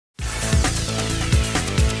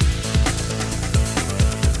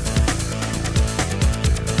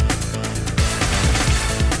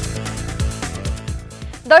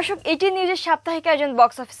দর্শক এটি নিউজের সাপ্তাহিক আয়োজন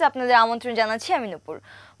বক্স অফিসে আপনাদের আমন্ত্রণ জানাচ্ছি আমি নূপুর।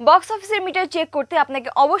 বক্স অফিসের মিটার চেক করতে আপনাকে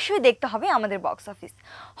অবশ্যই দেখতে হবে আমাদের বক্স অফিস।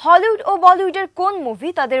 হলিউড ও বলিউডের কোন মুভি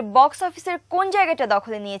তাদের বক্স অফিসের কোন জায়গাটা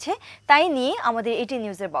দখলে নিয়েছে তাই নিয়ে আমাদের এটি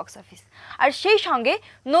নিউজের বক্স অফিস। আর সেই সঙ্গে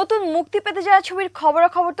নতুন মুক্তি পেতে যাওয়া ছবির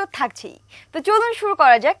খবরাখবর তো থাকছেই। তো চলুন শুরু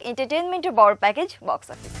করা যাক এন্টারটেইনমেন্টের বড় package box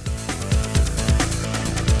office.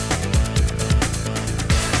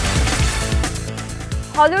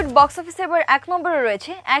 Hollywood box অফিসে এবার 1 নম্বরে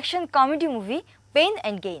রয়েছে action comedy movie pain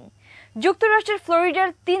and gain. যুক্তরাষ্ট্রের ফ্লোরিডার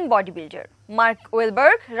 3 বডি বিল্ডার মার্ক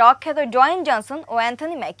ওয়েলবার্গ, রক খ্যাত ডোয়াইন জনসন ও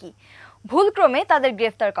অ্যান্থনি ম্যাকি ভুলক্রমে তাদের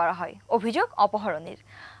গ্রেফতার করা হয়, অভিযোগ অপহরণের।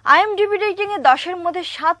 IMDb রেটিংয়ে 10-এর মধ্যে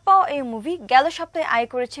 7 পাওয়া এই মুভি গেল সপ্তাহে আয়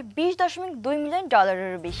করেছে $20.2 মিলিয়ন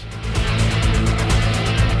বেশি।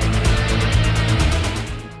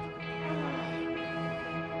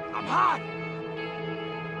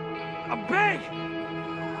 I'm big!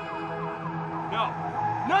 No!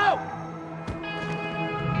 No!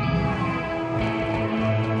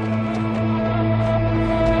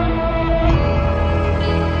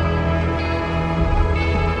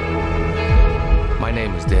 My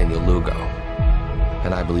name is Daniel Lugo,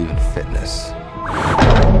 and I believe in fitness.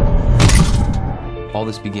 All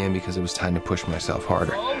this began because it was time to push myself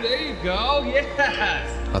harder. Oh, there you go, yes!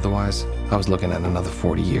 Otherwise, I was looking at another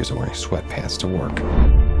 40 years of wearing sweatpants to work.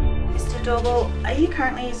 Mr. Doble, are you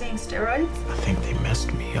currently using steroids? I think they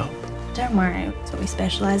messed me up. Don't worry, that's what we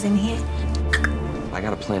specialize in here. I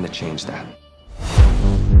got a plan to change that.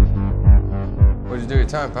 Where'd you do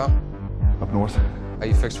your time, pal? Up north? Are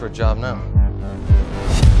you fixed for a job now?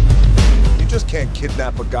 You just can't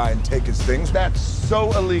kidnap a guy and take his things. That's so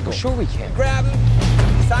illegal. Well, sure we can. Grab him,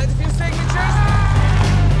 signs a few signatures.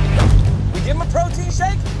 We give him a protein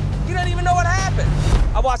shake. You don't even know what happened.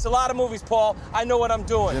 I watched a lot of movies, Paul. I know what I'm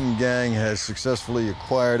doing. Jim Gang has successfully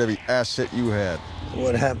acquired every asset you had.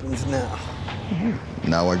 What happens now?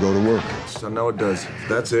 Now I go to work. So now it does.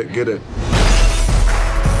 That's it. Get it.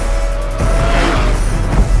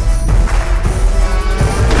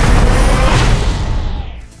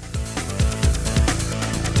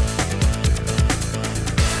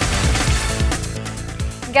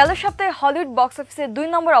 গেল সপ্তাহে Hollywood box অফিসের 2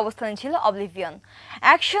 নম্বর অবস্থানে ছিল oblivion.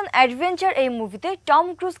 Action adventure এই মুভিতে Tom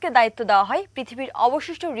ক্রুজকে দায়িত্ব দেওয়া হয় পৃথিবীর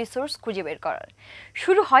অবশিষ্ট রিসোর্স খুঁজে বের করার।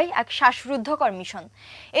 শুরু হয় এক শ্বাসরুদ্ধকর মিশন।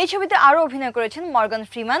 এই ছবিতে আরও অভিনয় করেছেন মর্গান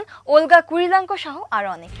ফ্রিম্যান, ওলগা কুরিলাঙ্কো সহ আরও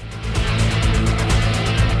অনেকে।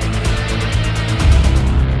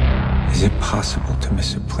 Is it possible to miss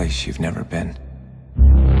a place you've never been?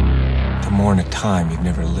 To mourn a time you've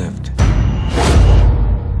never lived?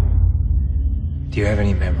 Do you have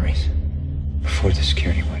any memories before the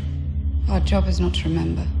security went? Our job is not to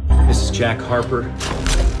remember. This is Jack Harper.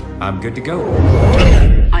 I'm good to go.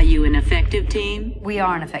 Are you an effective team? We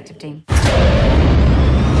are an effective team.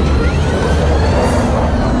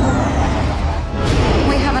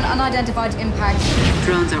 We have an unidentified impact.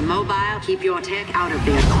 Drones are mobile. Keep your tech out of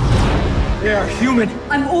there. They are human.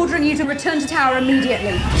 I'm ordering you to return to tower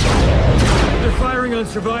immediately. They're firing on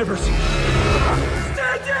survivors.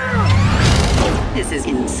 Stand down! This is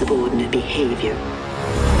insubordinate behavior.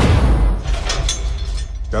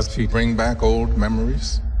 Does she bring back old memories?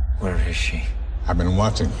 Where is she? I've been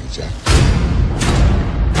watching you, Jack.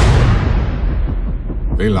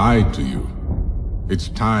 They lied to you. It's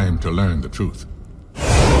time to learn the truth.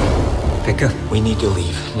 Becca, we need to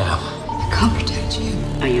leave now. I can't protect you.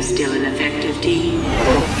 Are you still an effective team?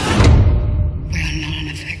 We are not an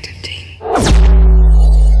effective team.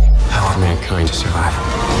 How are mankind to survive?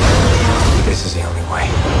 This is the only way.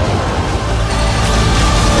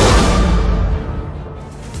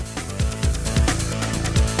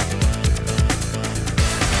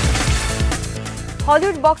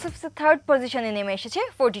 Hollywood box অফিসের 3rd পজিশনে নেমে এসেছে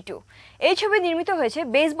 42। এই ছবি নির্মিত হয়েছে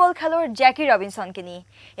baseball খেলোয়াড় জ্যাকি রবিনসনকে নিয়ে।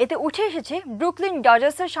 এতে উঠে এসেছে ব্রুকলিন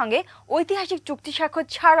ডজার্সের সঙ্গে ঐতিহাসিক চুক্তি স্বাক্ষর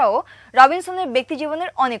ছাড়াও রবিনসনের ব্যক্তিজীবনের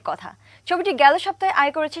অনেক কথা। ছবিটি গেল সপ্তাহে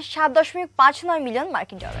আয় করেছে $7.59 million.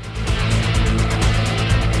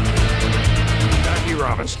 Jackie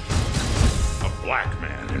Robinson, a black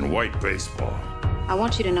man in white baseball. I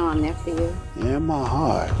want you to know I'm there for you. In my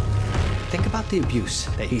heart. Think about the abuse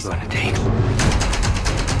that he's gonna take.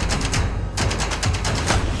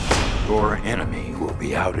 Your enemy will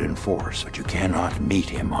be out in force, but you cannot meet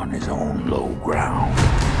him on his own low ground.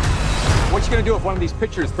 What you gonna do if one of these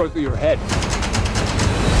pictures throws through your head?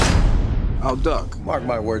 I'll duck. Mark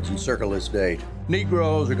my words and circle this date.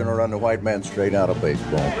 Negroes are gonna run the white man straight out of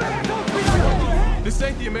baseball. This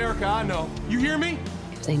ain't the America I know. You hear me?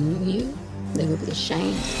 If they knew you, they would be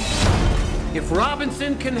ashamed. If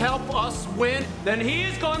Robinson can help us win, then he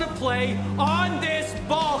is going to play on this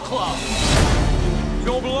ball club. You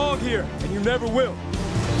don't belong here, and you never will.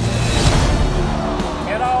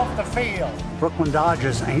 Get off the field. Brooklyn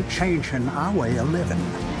Dodgers ain't changing our way of living.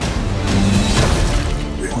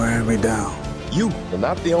 Wearing me down. You're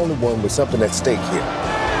not the only one with something at stake here.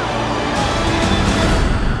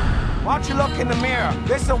 Why don't you look in the mirror?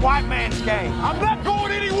 This is a white man's game. I'm not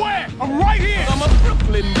going anywhere. I'm right here. I'm a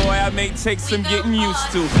Brooklyn boy. I may take some getting used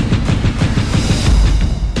to.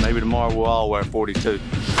 Maybe tomorrow we'll all wear 42.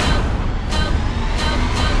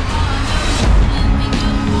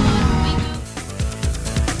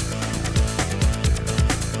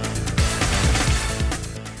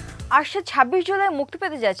 আসছে 26 জুলাই মুক্তি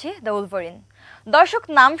পেতে যাচ্ছে the Wolverine. দর্শক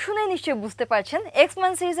নাম শুনে নিশ্চয়ই বুঝতে পারছেন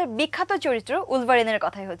এক্সম্যান সিরিজের বিখ্যাত চরিত্র উলভারিনের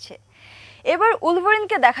কথাই হচ্ছে। এবার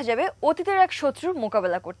উলভারিনকে দেখা যাবে অতীতের এক শত্রুর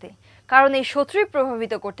মোকাবেলা করতে, কারণ এই শত্রুই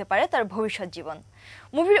প্রভাবিত করতে পারে তার ভবিষ্যৎ জীবন।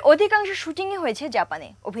 মুভির অধিকাংশ শুটিংই হয়েছে জাপানে।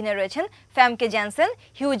 অভিনয় রয়েছেন ফ্যামকে জ্যানসেন,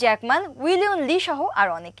 হিউ জ্যাকম্যান, উইলিয়ন লি সহ আর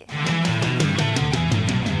অনেকে।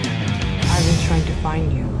 I've been trying to find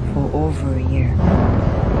you for over a year.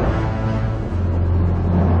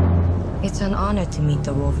 It's an honor to meet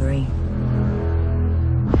the Wolverine.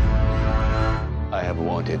 I have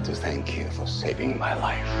wanted to thank you for saving my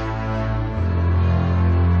life.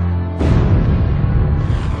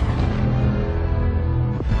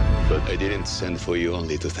 But I didn't send for you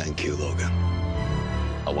only to thank you, Logan.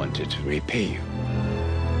 I wanted to repay you.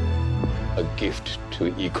 A gift to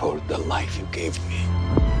equal the life you gave me.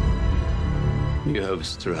 You have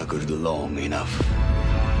struggled long enough.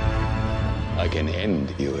 I can end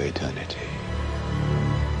your eternity.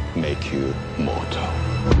 Make you mortal.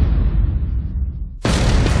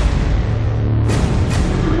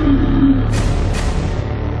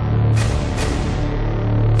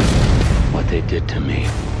 What they did to me,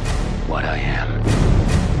 what I am,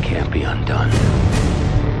 can't be undone.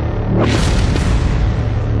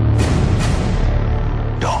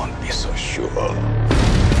 Don't be so sure.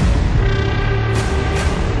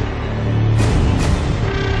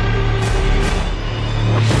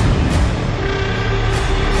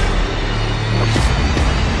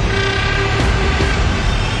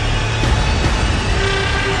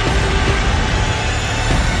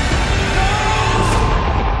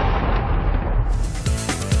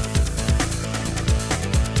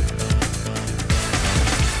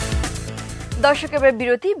 দর্শক এবার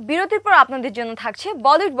বিরতির পর আপনাদের জন্য থাকছে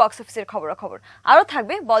Bollywood box অফিসের খবরাখবর, আরও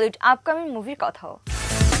থাকবে বলিউড আপকামিং মুভির কথাও।